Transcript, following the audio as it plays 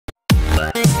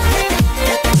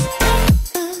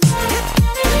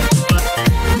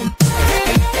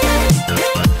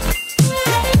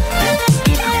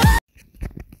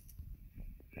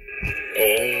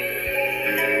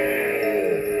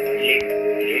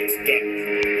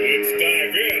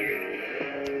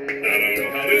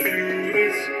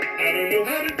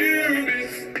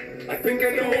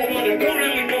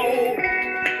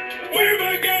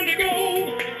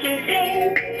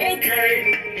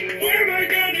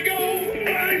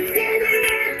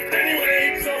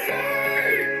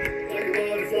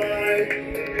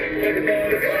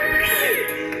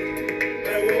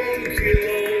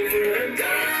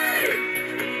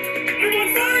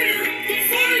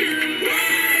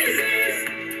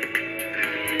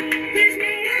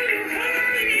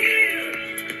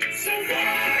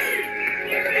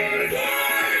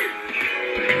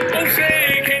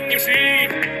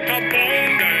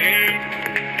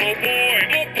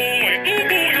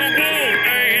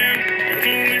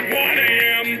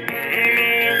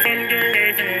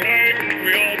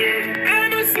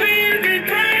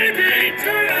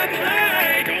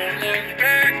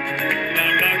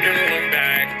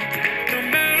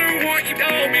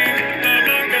call me. I'm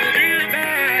not gonna do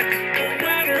that. No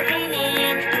matter how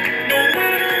long, no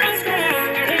matter how strong,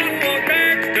 I won't look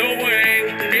back. No way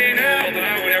in hell that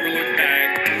I would ever look back.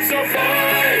 So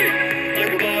fly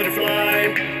like a butterfly,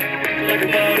 like a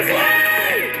butterfly.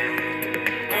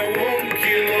 I won't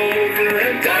keel over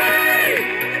and die.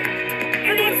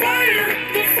 I'm on fire,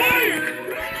 the fire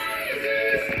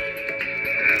rises.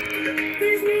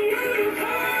 There's nowhere to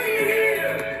hide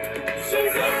here. So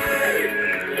fly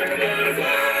like a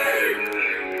butterfly.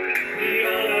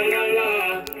 La la la la.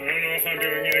 I don't know if I'm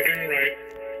doing anything right.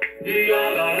 La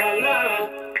la la la.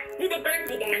 With a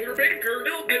bankle bonger baker,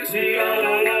 build this. La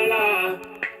la la la.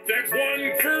 That's one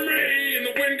for me in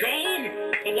the win column.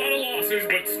 A lot of losses,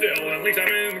 but still, at least I'm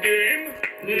in the game.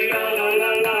 La la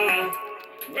la la.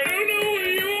 I don't know who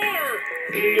you are.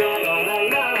 La la la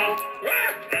la.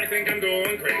 Ah, I think I'm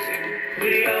going crazy.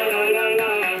 La la la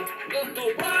la.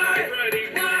 Oh, why, ready,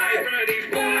 why, ready,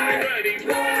 why, ready,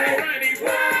 why, ready,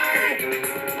 why?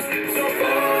 So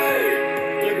fly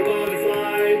like a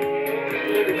butterfly,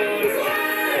 like a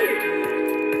butterfly.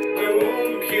 I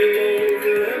won't keel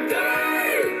over and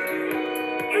die.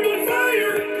 I'm on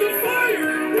fire, the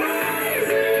fire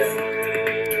rises.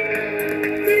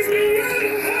 There's nowhere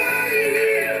to hide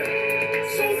here.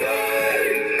 So fly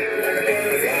like a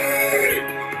butterfly,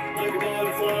 like a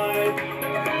butterfly,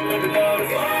 like a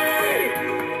butterfly.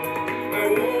 I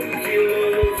won't keel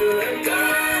over and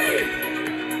die.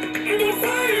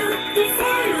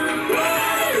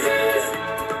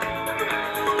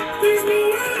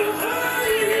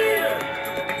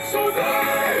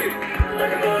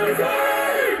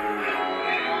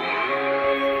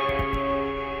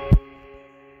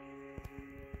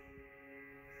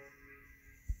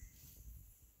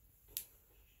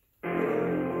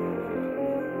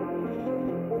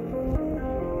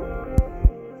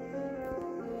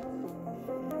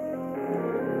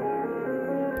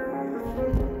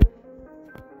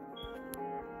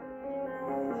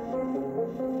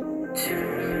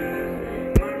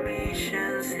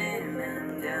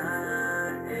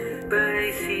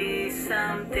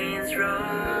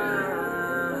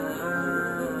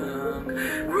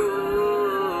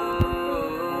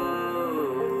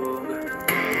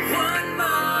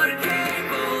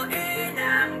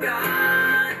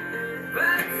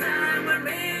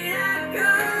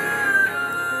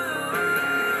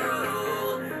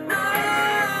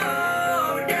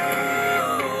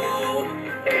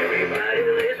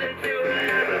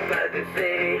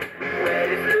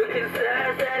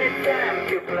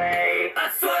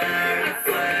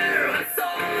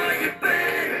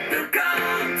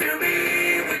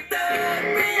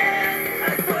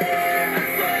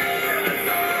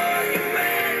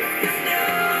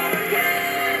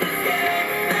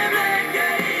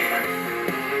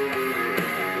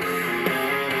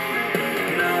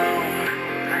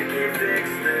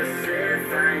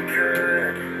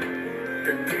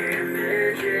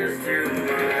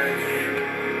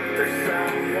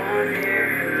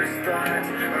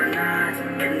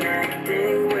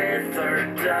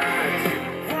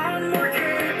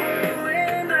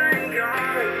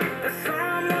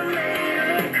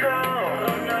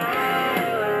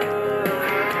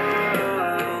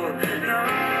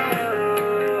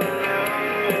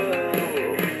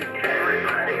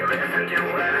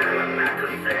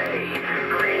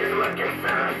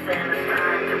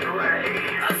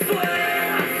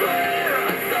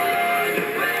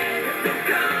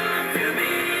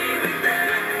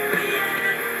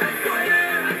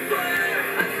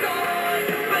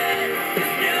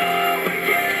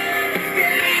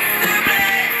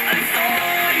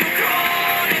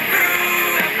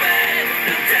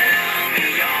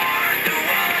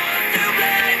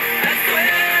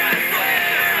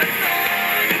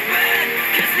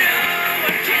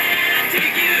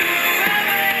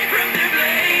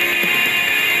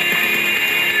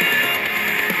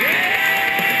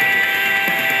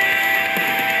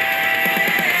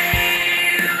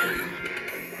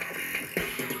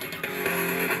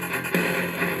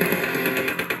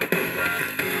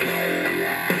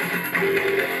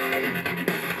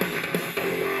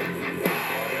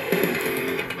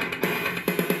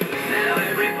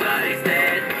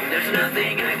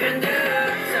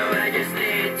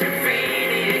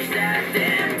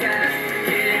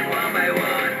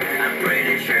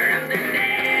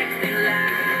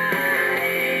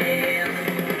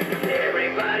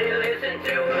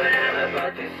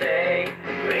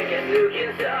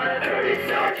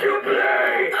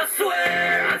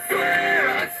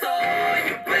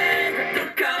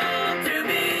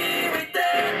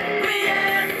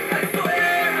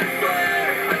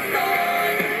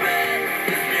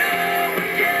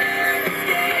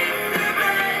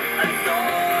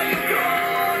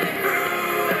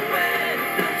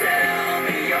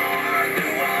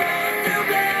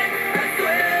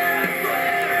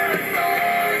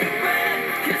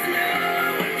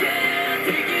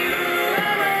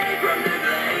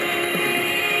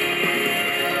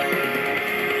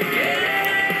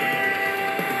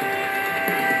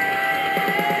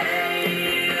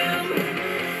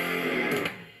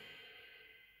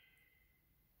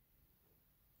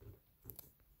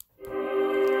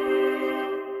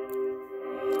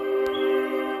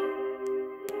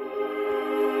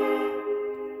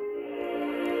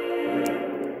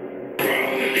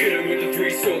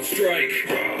 strike.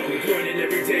 I'm grinding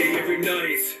every day, every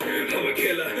night. I'm a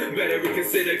killer, better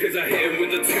reconsider, cause I hit him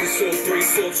with a 2-sword,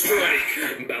 3-sword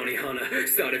strike. Bounty hunter,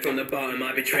 started from the bottom.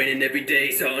 I've been training every day,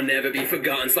 so I'll never be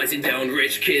forgotten. Slicing down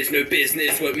rich kids, no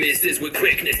business. What missed is with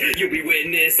quickness. You'll be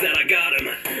witness that I got him.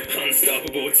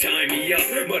 Unstoppable, tie me up,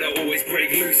 but I always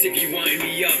break loose if you wind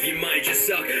me up. You might just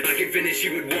suck, I can finish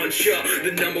you with one shot.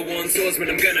 The #1 swordsman,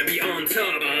 I'm gonna be on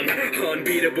top. I'm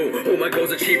unbeatable, all my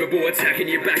goals achievable. Attacking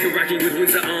your back and racking with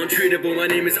wounds that aren't treatable. My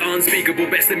name is unspeakable,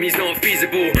 best of me's not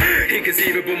feasible.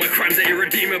 Inconceivable, my crimes are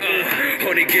irredeemable.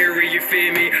 Onigiri, you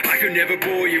fear me, I could never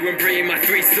bore you. I'm bringing my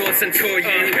 3 swords and taught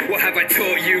you. What have I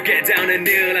taught you? Get down and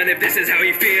kneel, and if this is how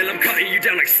you feel, I'm cutting you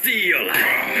down like steel.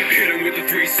 Hit him with a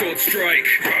 3-sword strike.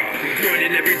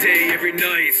 Grinding every day, every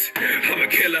night. I'm a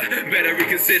killer, better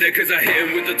reconsider, cause I hit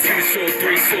him with a 2-sword,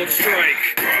 3-sword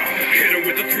strike. Hit him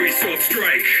with a 3-sword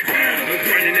strike. I'm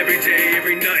grinding every day,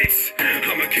 every night.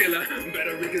 I'm a killer,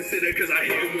 better reconsider, cause I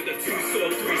hit him with a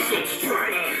 2-sword, 3-sword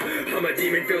strike. I'm a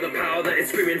demon, feel the power that is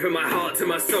screaming from my heart to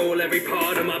my soul, every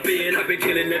part of my being. I've been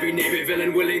killing every Navy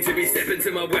villain, willing to be stepping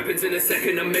to my weapons in a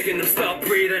second. I'm making them stop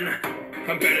breathing.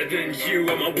 I'm better than you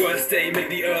on my worst day. Make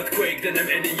the earthquake, then I'm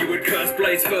ending you with cursed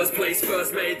blades. First place,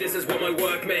 first made, this is what my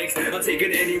work makes. I'll take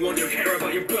on anyone who care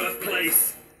about your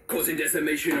birthplace. Causing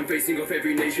decimation, I'm facing off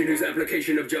every nation whose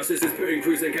application of justice is putting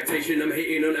crews in captation. I'm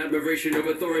hating on admiration of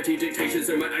authority dictation,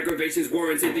 so my aggravations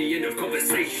warranted the end of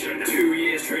conversation. 2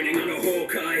 years training on a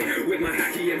Hawkeye. With my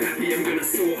hacky, I'm happy, I'm gonna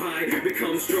soar high.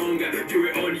 Become stronger, do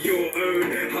it on your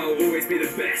own. I'll always be the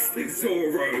best,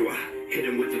 Zorro. Hit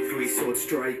him with a 3-sword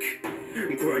strike.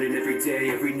 I'm grinding every day,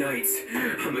 every night.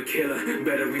 I'm a killer,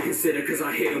 better reconsider, cause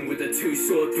I hit him with a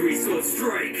 2-sword, 3-sword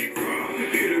strike.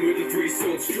 Hit him with a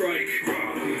 3-sword strike.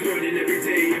 I'm grinding every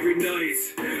day, every night.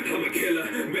 I'm a killer,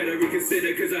 better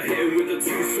reconsider, cause I hit him with a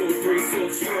 2-sword,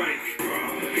 3-sword strike.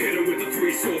 Hit him with a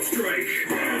 3-sword strike.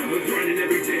 I'm grinding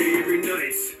every day, every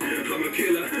night. I'm a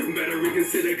killer, better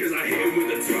reconsider, cause I hit him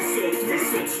with a 2-sword,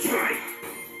 3-sword strike.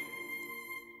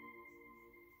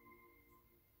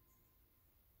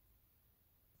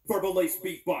 Verbal Ace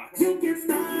Beatbox. You can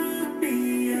stop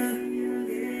me,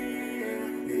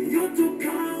 you're too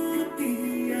cocky,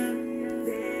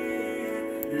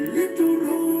 little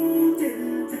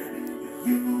rodent.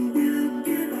 You will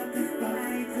give up this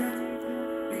fight,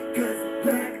 because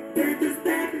Black Panther's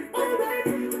back, alright.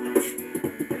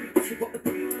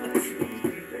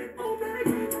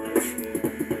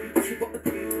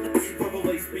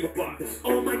 Verbal Ace Beatbox.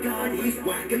 Oh my God, he's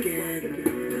whack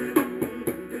again.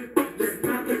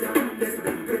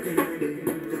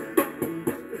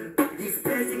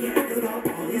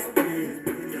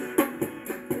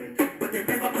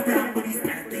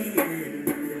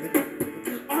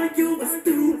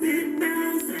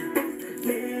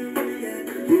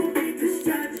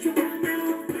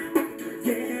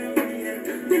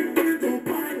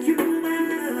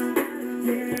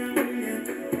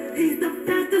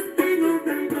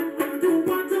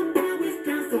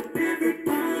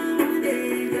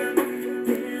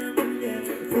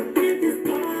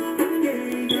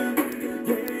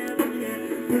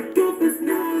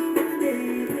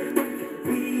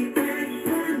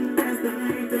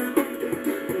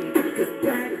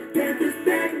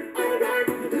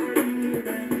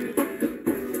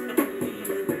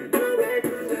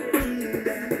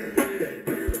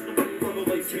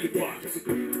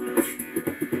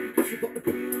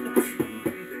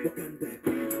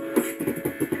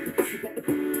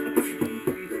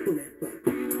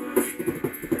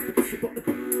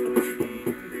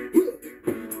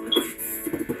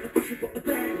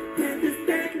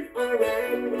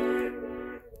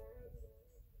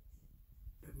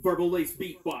 Verbal Ace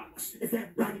Beatbox. Is that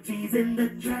rotten cheese in the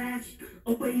trash?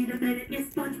 Oh wait a minute,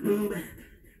 it's SpongeBob.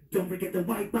 Don't forget the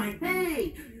white pine.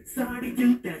 Hey, sorry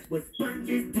dude, that's what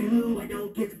sponges do. I know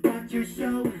kids watch your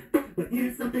show, but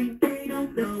here's something they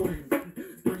don't know.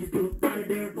 Sponges poop out of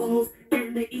their holes,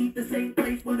 and they eat the same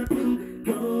place where the poop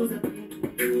goes.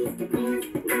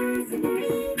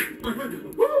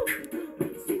 Woo!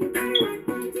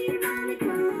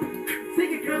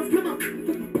 Sing it, girls, come on.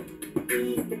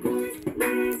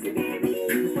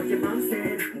 That's what your mom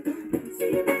said.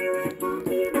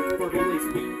 Verbal Ace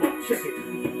Beatbox. Check it.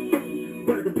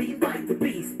 Butter the bee like the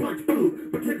bee, sponge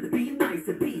food. Pretend to be nice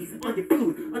and peas on your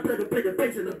food. A little bit of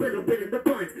facial, a little bit in the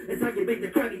buns. It's how you make the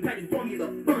Krabby Patty formula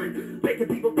fun. Making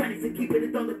people panic and keeping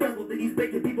it on the double. Then he's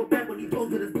making people back when he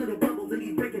pulls in his little bubbles. And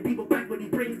he's breaking people back when he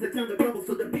brings the town to rubble.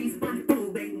 So the bee sponge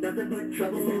food ain't nothing but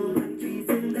trouble. Cheese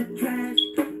in the trash.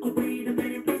 Oh wait a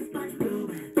minute, it's sponge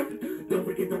food. Don't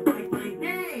forget the white pine.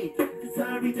 Hey,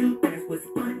 sorry dude, that's what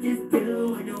sponges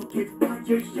do. I know kids watch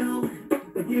your show,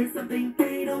 but here's something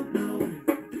they don't know.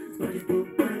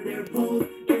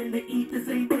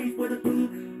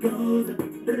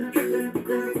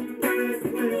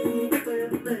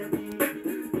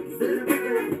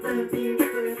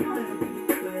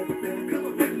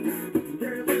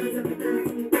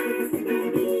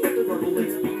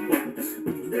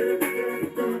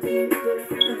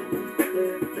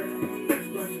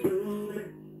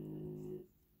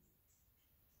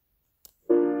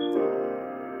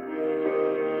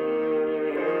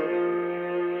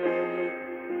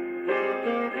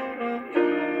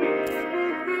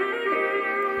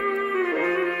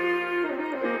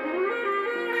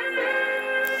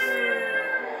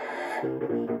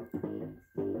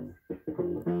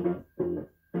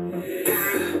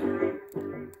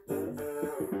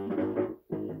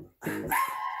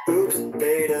 Oops,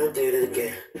 they done did it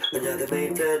again. Another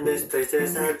maintain misplaced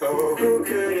this hand. Oh, who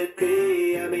could it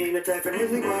be? I mean, it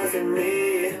definitely wasn't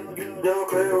me. No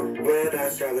clue where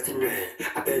that charlatan ran.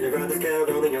 I've been around this girl,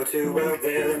 only know too well.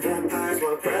 Villain vampires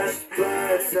want fresh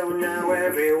blood, so now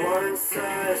everyone's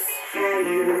sus. Are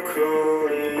you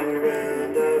crawling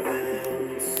around the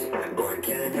vents? Or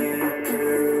can you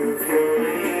prove your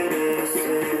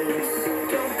innocence?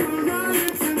 Don't go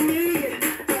lying to me.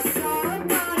 I saw a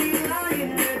body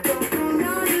lying there. Don't go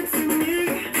lying to me.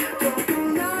 Don't go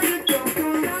lying, don't go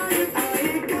lying. I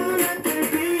ain't gonna let there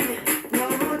be no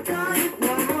more dying,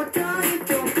 no more dying.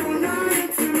 Don't go lying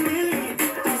to me.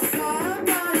 I saw a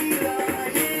body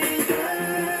lying there.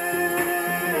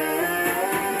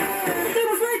 It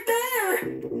was right there.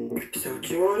 So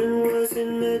Jordan was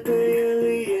in the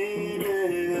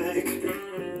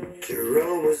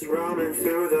Jerome was roaming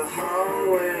through the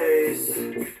hallways.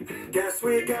 Guess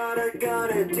we gotta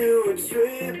do a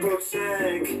triple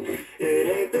check. It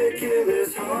ain't the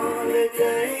killer's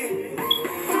holiday.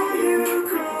 Are you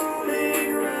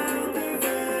crawling around the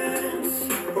vents?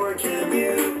 Or can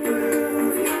you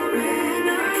prove your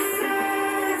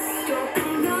innocence? Don't go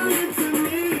lying to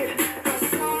me. I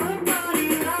saw a body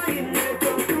lying there.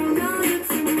 Don't go lying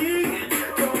to me.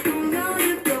 Don't go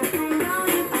lying, don't go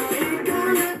lying. I ain't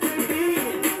gonna let there be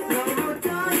no more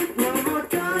dying, no more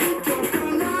dying. Don't go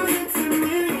lying to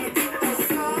me. I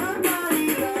saw a body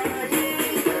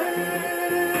lying there.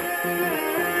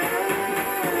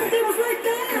 It was right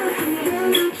there. It was right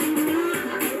there.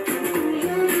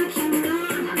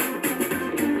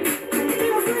 It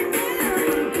was right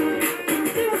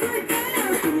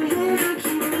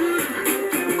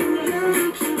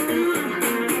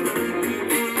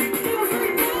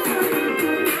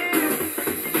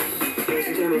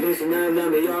Listen now, let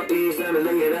me all ease, let me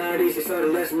lay it out easy, so the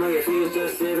lesson know your feels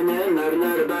just sitting there, not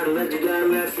another about to let you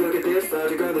down. Let's look at this,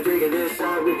 logic of the drinking this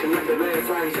out, we connect the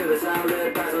verify each other's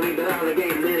outlet, pass on the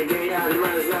obligate, litigate out of my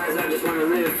eyes. I just wanna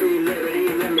live free liberty,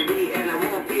 let me be, and I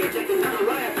won't be a chicken on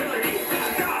liability.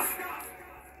 Back off!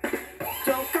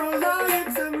 Don't go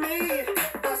lying to me.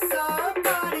 I saw a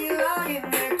body lying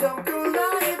there. Don't go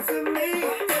lying to me.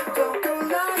 Don't go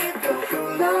lying, don't go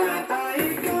lying. I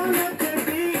ain't gonna let there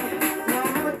be no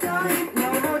more dying, no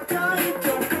more dying.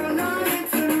 Don't go lying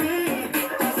to me.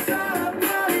 I saw a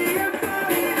body, a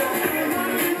body. Don't go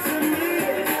lying to me.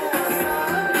 I saw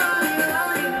a body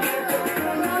lying there. Don't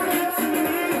go lying to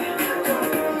me. Don't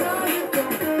go lying,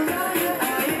 don't go lying.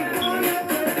 I ain't gonna let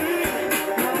there be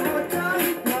no more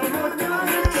dying, no more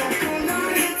dying. Don't go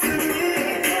lying to me.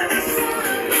 I saw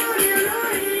a body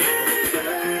lying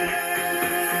there.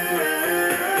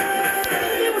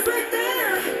 It was right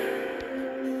there.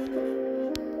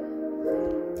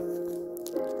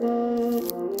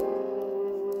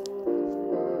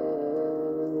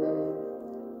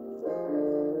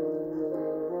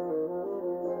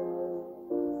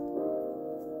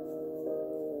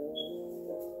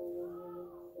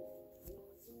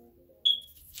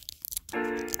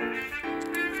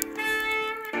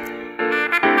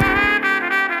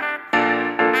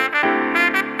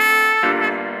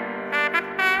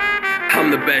 I'm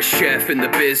the best chef in the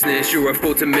business. You're a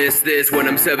fool to miss this. When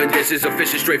I'm serving dishes or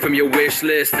fishes straight from your wish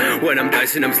list. When I'm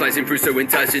dicing, I'm slicing fruit so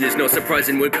enticing. It's not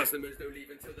surprising when customers don't leave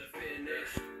until the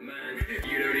finish. Man,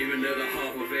 you don't even know the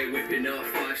half of it. Whipping up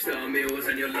 5-star meals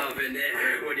and you're loving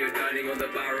it. When you're dining on the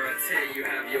Barate, you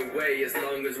have your way as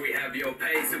long as we have your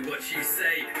pay. So what you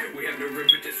say? We have no room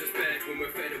for disrespect. When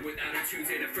we're fed up with attitudes,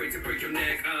 ain't afraid to break your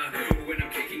neck. When I'm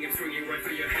kicking and swinging right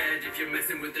for your head. If you're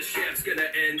messing with the chef's gonna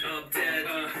end up dead.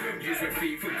 Use my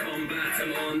feet for combat,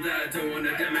 I'm on that. Don't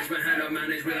wanna damage my hand, I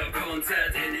manage without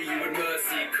contact. Into you and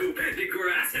mercy, coupe the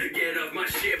grass. Get off my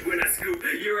ship when I scoop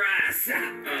your ass.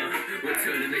 We're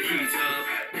turning the heat up.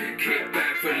 Kick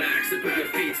back, relax, and put your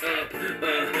feet up.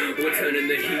 We're turning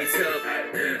the heat up.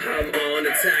 I'm on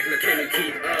attack, now can you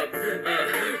keep up?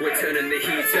 We're turning the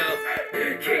heat up.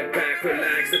 Kick back,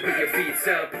 relax, and put your feet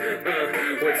up.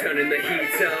 We're turning the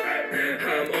heat up.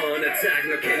 I'm attack,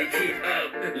 now can he keep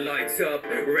up? Lights up,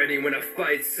 ready when a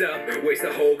fight's up. Waste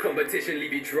the whole competition,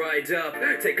 leave you dried up.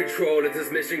 Take control of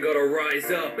this mission, gotta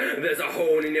rise up. There's a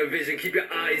hole in your vision, keep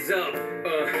your eyes up.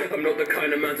 I'm not the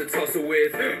kind of man to tussle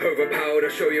with. Overpowered, I'll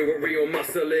show you what real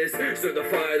muscle is. Stood the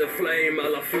fire, the flame, a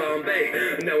la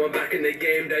flambe. Now I'm back in the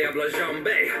game, Diablo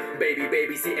Jambe.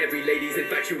 Baby, see every lady's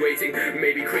infatuating.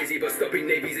 Maybe crazy, but stopping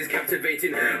navies is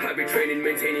captivating. I've been training,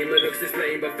 maintaining my looks,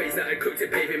 displaying my face that I cooked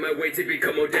it, paving my way to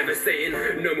become more devastating.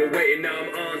 No more waiting, now I'm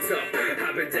on top.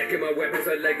 I've been decking my weapons,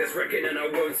 I leg that's wrecking, and I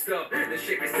won't stop. The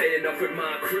ship is sailing off with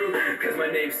my crew, cause my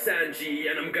name's Sanji,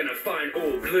 and I'm gonna find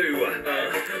all blue.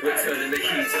 We're turning the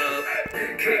heat up.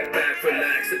 Kick back,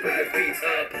 relax, and put your feet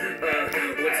up.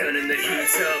 We're turning the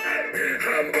heat up.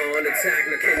 I'm on attack,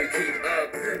 now can you keep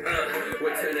up?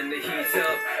 We're turning the heat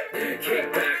up.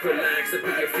 Kick back, relax, and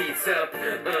put your feet up.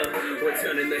 We're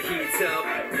turning the heat up.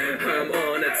 I'm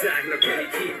on attack, now can you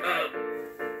keep up?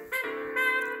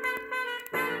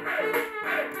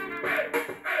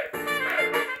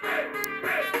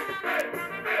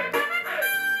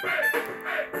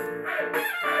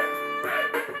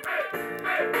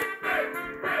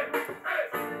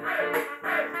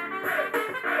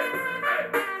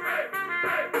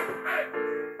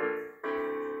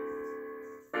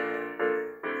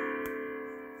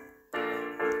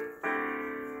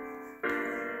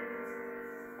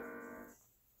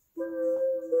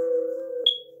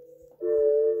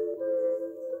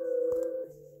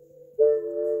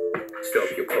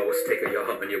 Stop your pulse, take out your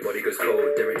heart and your body goes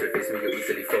cold. Daring to face me, you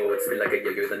easily fold. Spin like a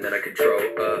yo-yo, then I control.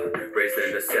 Raised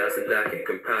in the stars and lacking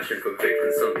compassion for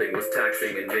victims. Something was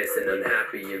taxing and missing,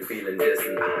 unhappy and feeling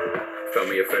distant. Found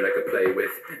me a friend I could play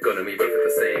with. Gonna me both at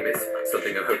the same. It's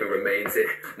something I'm hoping remains it.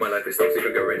 My life is stops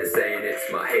even going insane. It's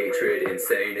my hatred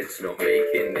insane. It's not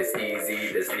making this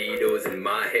easy. There's needles in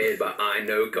my head, but I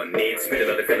know God needs me.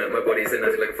 Another feeling up my body's in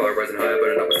like a fire rising higher,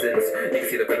 burning up my sins. You can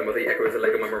see the rhythm of the echo as a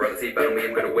leg of my morality. Battle me,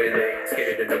 I'm gonna win.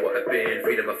 Scared to know what I've been.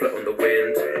 Freedom I float on the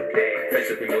wind. Friends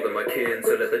with me more than my kin,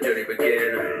 so let the journey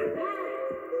begin.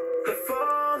 I've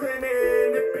fallen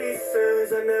into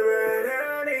pieces. I never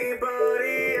had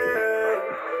anybody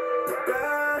else to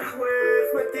battle with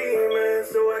my demons,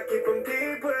 so I keep them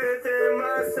deep within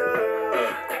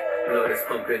myself. Blood is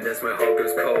pumping as my heart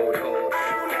goes cold.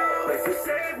 But you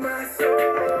saved my soul.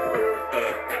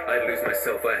 I lose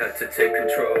myself, I had to take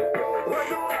control. What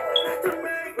the world had to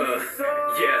make me so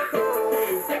Yeah.